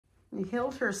You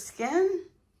healed her skin?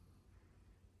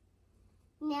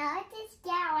 No, it just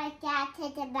got like that to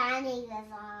the bandage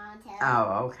was on too.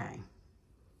 Oh, okay.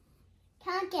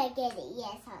 Tonka did it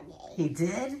yesterday. He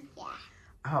did? Yeah.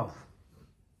 Oh.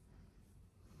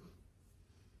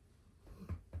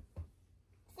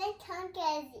 Since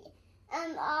Tonka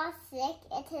is all sick,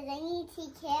 it says I need to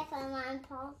take care of my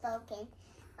pulse broken.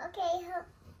 Okay,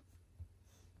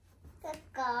 let's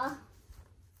go.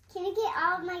 Can you get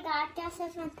all of my doctor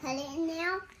stuff and put it in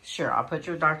there? Sure, I'll put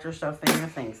your doctor stuff in your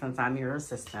thing since I'm your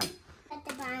assistant. Put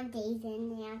the band-aids in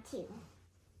there too.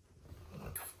 Oh.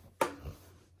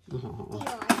 Do you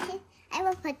want it? I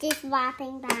will put this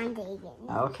wrapping band-aid in.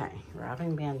 Okay,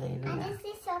 wrapping band-aid in And there.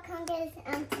 this is so Tonka's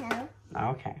too.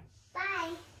 Okay.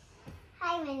 Bye.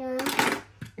 Hi, Monroe.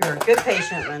 You're a good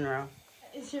patient, Monroe.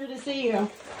 It's here to see you.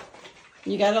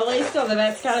 You gotta lay still. The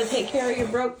vet's gotta take care of your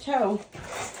broke toe.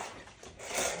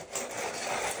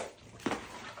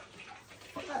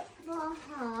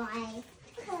 Boy.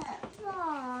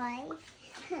 Boy.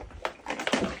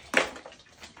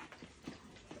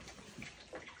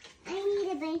 I need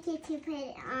a blanket to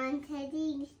put on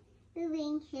Teddy's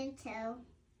moving him toe.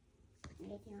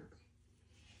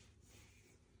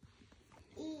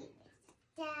 Eat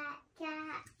that.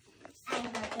 I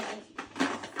will get it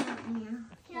now.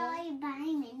 Joy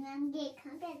vitamin. I'm getting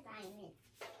Tonka's vitamin.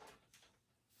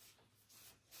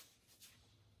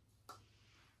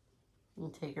 You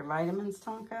take your vitamins,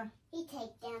 Tonka? He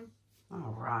take them.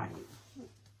 All right.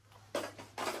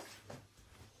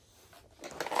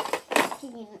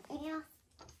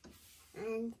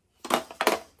 And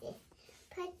this.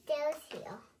 Put those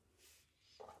here.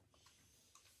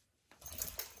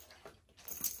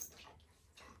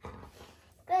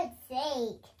 Good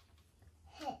sake.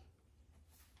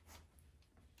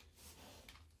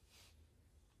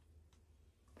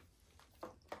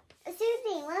 Excuse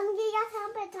me, let me get your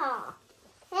trumpet off.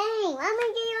 Hey, let me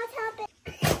get your trumpet.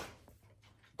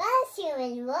 That's you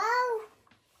as well.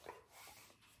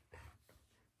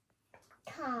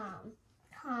 Calm.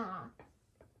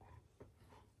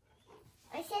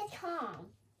 I said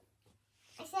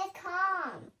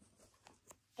calm.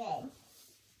 Good.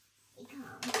 Be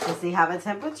calm. Does he have a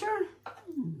temperature?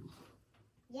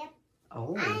 Yep.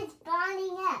 Oh. And it's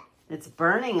burning up. It's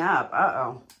burning up.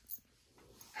 Uh-oh.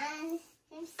 And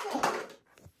I'm sick.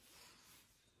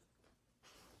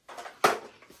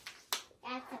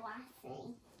 That's the last thing.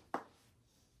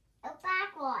 Go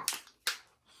backward.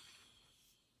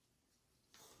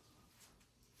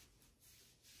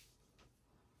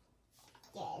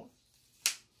 Good.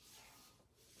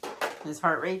 His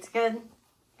heart rate's good?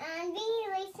 And we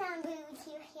need some boots to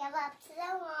heal up so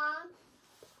long,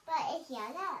 but it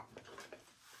healed up.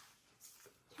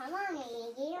 Come on,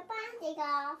 you get your bandage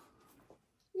off.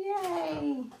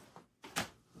 Yay!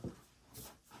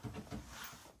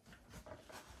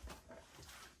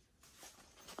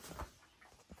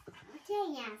 Okay,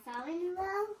 now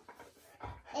Monroe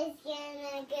is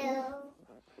gonna go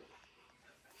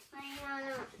right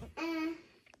on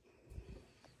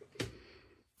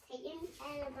taking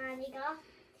the bandage off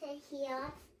to heal.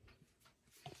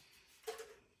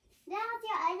 That's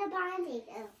your other bandage.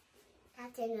 Oh,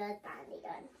 that's another bandage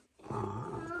on.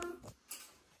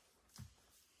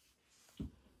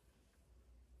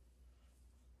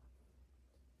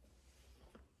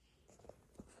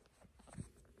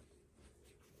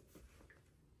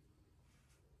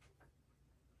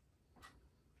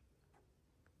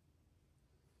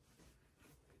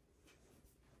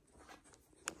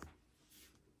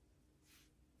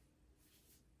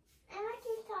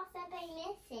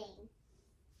 Missing.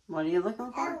 What are you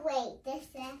looking for? Oh wait, this is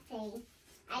the thing.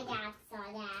 I got saw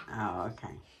that. Oh,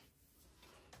 okay.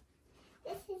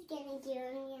 This is gonna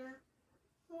give me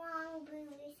a long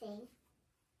bruising.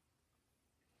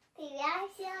 Baby, I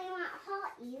actually want to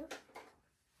hurt you.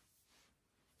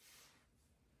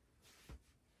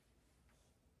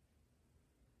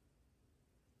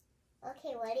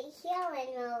 Okay, what are you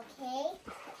healing, okay?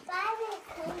 Bye,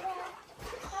 Tonka.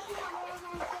 Hope you have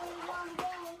a long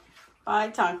day. Bye,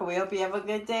 Tonka. We hope you have a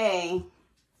good day.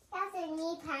 That's a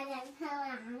knee pad. I'm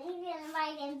telling you. He's gonna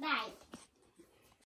ride and bite.